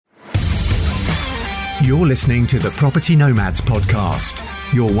You're listening to the Property Nomads podcast,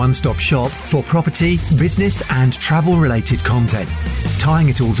 your one-stop shop for property, business and travel-related content, tying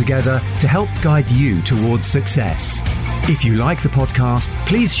it all together to help guide you towards success. If you like the podcast,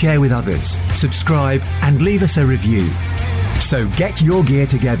 please share with others, subscribe and leave us a review. So get your gear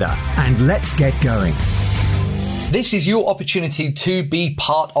together and let's get going. This is your opportunity to be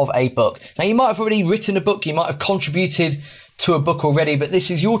part of a book. Now, you might have already written a book, you might have contributed to a book already, but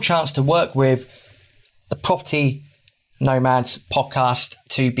this is your chance to work with the Property Nomads podcast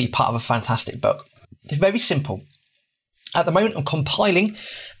to be part of a fantastic book. It's very simple. At the moment, I'm compiling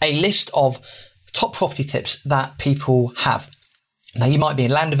a list of top property tips that people have. Now, you might be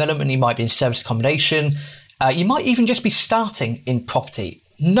in land development, you might be in service accommodation, you might even just be starting in property.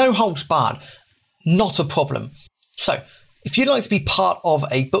 No holds barred, not a problem. So, if you'd like to be part of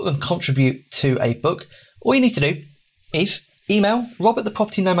a book and contribute to a book, all you need to do is email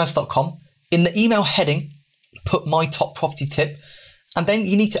rob@thepropertynomads.com. In the email heading, put my top property tip, and then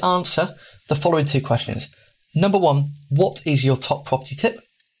you need to answer the following two questions. Number one, what is your top property tip?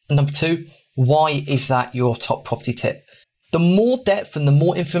 And number two, why is that your top property tip? The more depth and the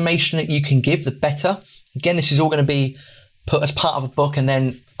more information that you can give, the better. Again, this is all going to be put as part of a book, and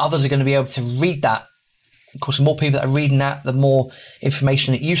then others are going to be able to read that. Of course, the more people that are reading that, the more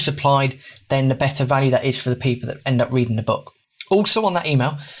information that you've supplied, then the better value that is for the people that end up reading the book. Also on that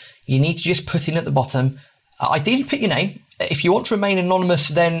email, you need to just put in at the bottom, ideally put your name. If you want to remain anonymous,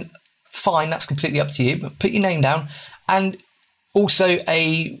 then fine, that's completely up to you, but put your name down, and also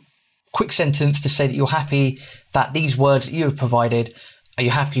a quick sentence to say that you're happy that these words that you have provided, are you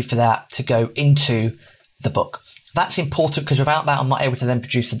happy for that to go into the book? That's important because without that, I'm not able to then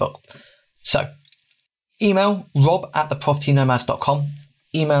produce the book. So email rob@thepropertynomads.com,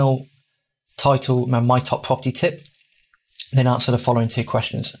 email title my top property tip, then answer the following two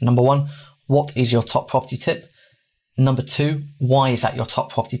questions. Number one, what is your top property tip? Number two, why is that your top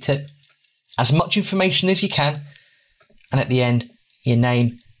property tip? As much information as you can. And at the end, your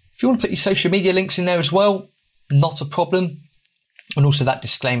name. If you want to put your social media links in there as well, not a problem. And also that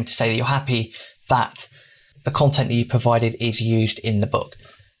disclaimer to say that you're happy that the content that you provided is used in the book.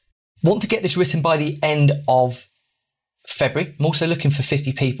 Want to get this written by the end of February. I'm also looking for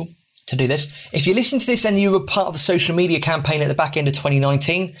 50 people to do this. If you listen to this and you were part of the social media campaign at the back end of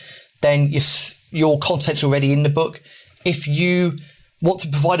 2019, then your content's already in the book. If you want to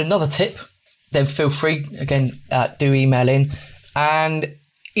provide another tip, then feel free. Again, do email in. And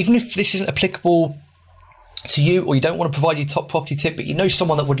even if this isn't applicable to you, or you don't want to provide your top property tip, but you know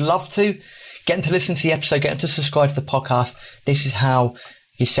someone that would love to, get them to listen to the episode, get them to subscribe to the podcast. This is how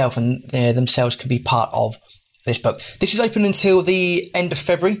yourself and themselves can be part of this book. This is open until the end of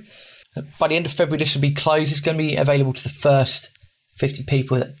February. By the end of February, this will be closed. It's going to be available to the first 50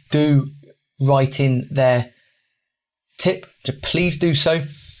 people that do write in their tip. So please do so.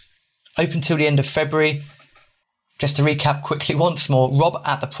 Open till the end of February. Just to recap quickly once more,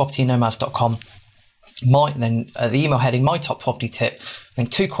 rob@thepropertynomads.com. The email heading, my top property tip.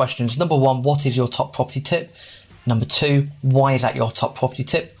 And two questions. Number one, what is your top property tip? Number two, why is that your top property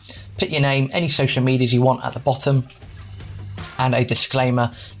tip? Put your name, any social medias you want at the bottom, and a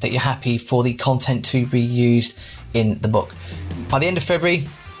disclaimer that you're happy for the content to be used in the book. By the end of February,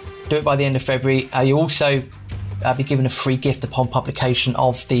 do it by the end of February. You'll also be given a free gift upon publication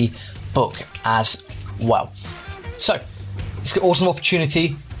of the book as well. So, it's an awesome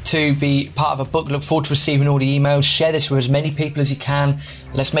opportunity to be part of a book. Look forward to receiving all the emails. Share this with as many people as you can.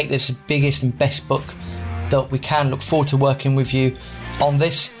 Let's make this the biggest and best book that we can. Look forward to working with you on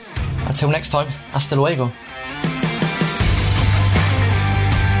this. Until next time, hasta luego.